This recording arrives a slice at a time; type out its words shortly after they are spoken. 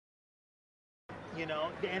you know,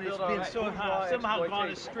 and it's been somehow gone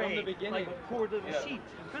astray, like a poor little sheep.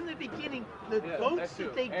 From the beginning, the votes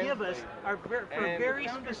that they give us are for a very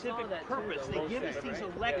specific purpose. They give us these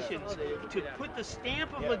elections to put the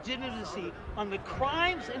stamp of legitimacy on the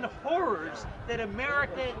crimes and horrors that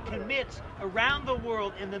America commits around the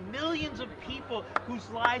world and the millions of people whose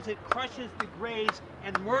lives it crushes, degrades,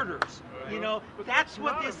 and murders. You know, that's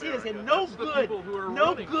what this is, and no good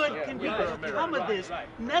can come of this.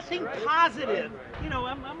 Nothing positive. You know,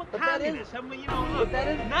 I'm a communist.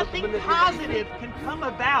 Nothing positive can come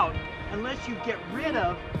about unless you get rid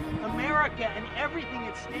of America and everything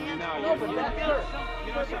it stands for.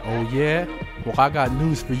 Oh yeah? Well, I got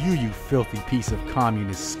news for you, you filthy piece of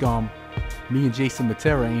communist scum. Me and Jason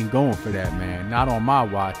Mattera ain't going for that, man. Not on my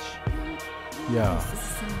watch. Yeah.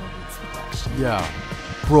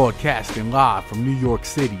 Broadcasting live from New York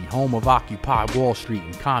City, home of Occupy Wall Street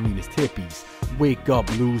and communist hippies. Wake up,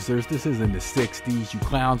 losers. This isn't the 60s. You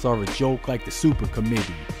clowns are a joke like the Super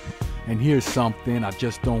Committee. And here's something I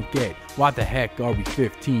just don't get. Why the heck are we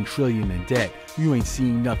 15 trillion in debt? You ain't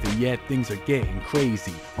seen nothing yet. Things are getting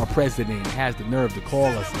crazy. Our president has the nerve to call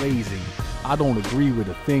us lazy. I don't agree with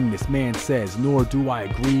a thing this man says, nor do I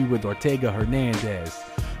agree with Ortega Hernandez.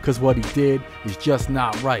 Cause what he did is just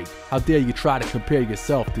not right. How dare you try to compare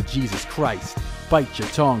yourself to Jesus Christ? Bite your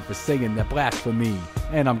tongue for saying that blasphemy.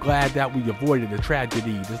 And I'm glad that we avoided a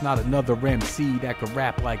tragedy. There's not another MC that could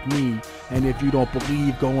rap like me. And if you don't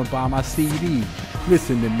believe, go and buy my CD.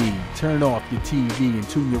 Listen to me, turn off your TV and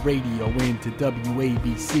tune your radio into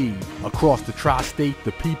WABC. Across the tri-state,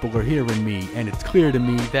 the people are hearing me. And it's clear to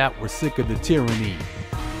me that we're sick of the tyranny.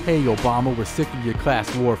 Hey Obama, we're sick of your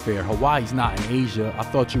class warfare. Hawaii's not in Asia, I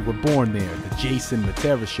thought you were born there. The Jason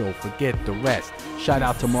Mattera Show, forget the rest. Shout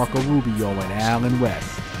out to Marco Rubio and Alan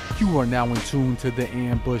West. You are now in tune to the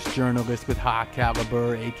ambush journalist with high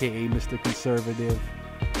caliber, aka Mr. Conservative.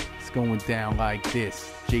 It's going down like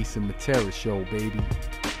this. Jason Mattera Show, baby.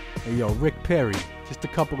 Hey yo, Rick Perry, just a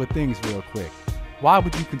couple of things real quick. Why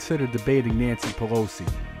would you consider debating Nancy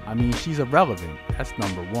Pelosi? I mean, she's irrelevant, that's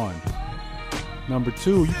number one. Number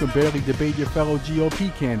two, you can barely debate your fellow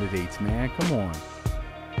GOP candidates, man. Come on.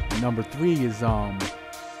 And number three is,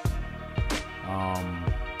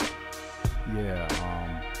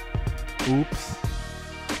 oops.